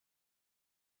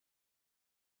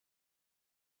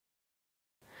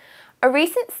A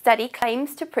recent study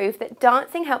claims to prove that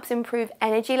dancing helps improve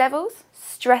energy levels,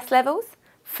 stress levels,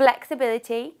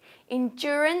 flexibility,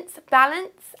 endurance,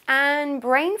 balance, and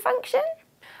brain function.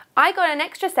 I got an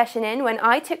extra session in when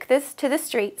I took this to the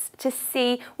streets to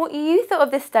see what you thought of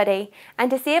this study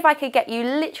and to see if I could get you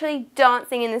literally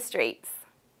dancing in the streets.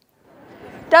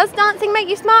 Does dancing make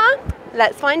you smarter?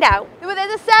 Let's find out. Well,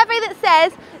 there's a survey that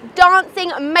says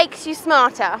dancing makes you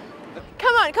smarter.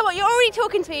 Come on, you're already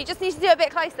talking to me, you just need to do it a bit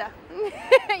closer.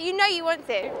 You know you want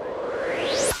to.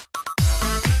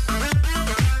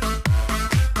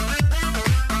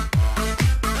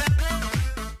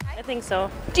 I think so.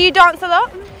 Do you dance a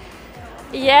lot?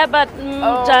 Yeah, but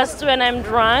just when I'm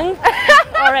drunk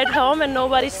or at home and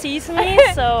nobody sees me,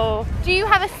 so... Do you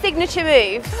have a signature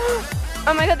move?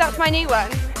 Oh my god, that's my new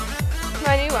one.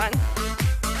 My new one.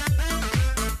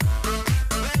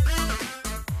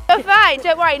 You're fine,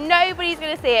 don't worry, nobody's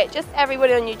going to see it, just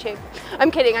everybody on YouTube.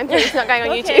 I'm kidding, it's not going on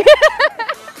YouTube.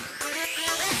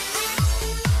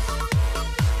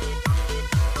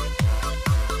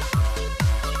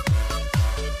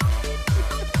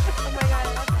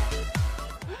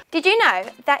 Did you know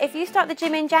that if you start the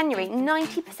gym in January,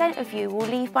 90% of you will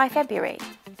leave by February?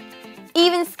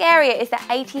 Even scarier is that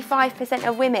 85%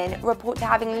 of women report to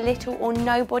having little or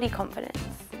no body confidence.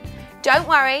 Don't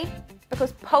worry,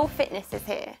 because pole fitness is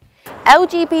here.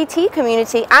 LGBT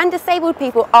community and disabled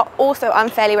people are also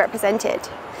unfairly represented.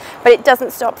 But it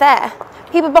doesn't stop there.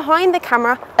 People behind the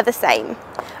camera are the same.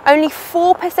 Only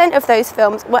 4% of those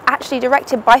films were actually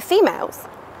directed by females.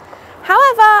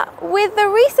 However, with the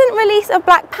recent release of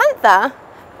Black Panther,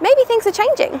 maybe things are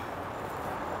changing.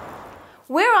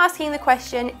 We're asking the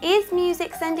question, is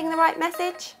music sending the right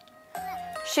message?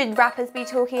 Should rappers be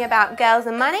talking about girls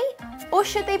and money? Or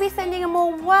should they be sending a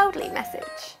more worldly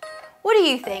message? What do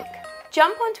you think?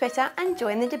 Jump on Twitter and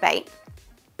join the debate.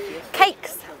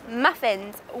 Cakes,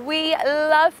 muffins, we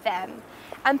love them.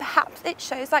 And perhaps it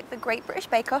shows like the Great British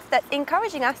Bake Off that's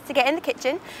encouraging us to get in the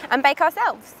kitchen and bake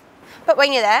ourselves. But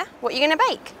when you're there, what are you going to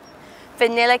bake?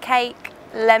 Vanilla cake,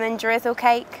 lemon drizzle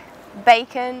cake,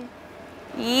 bacon.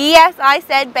 Yes, I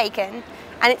said bacon.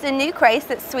 And it's a new craze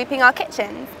that's sweeping our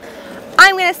kitchens.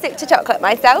 I'm going to stick to chocolate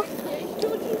myself.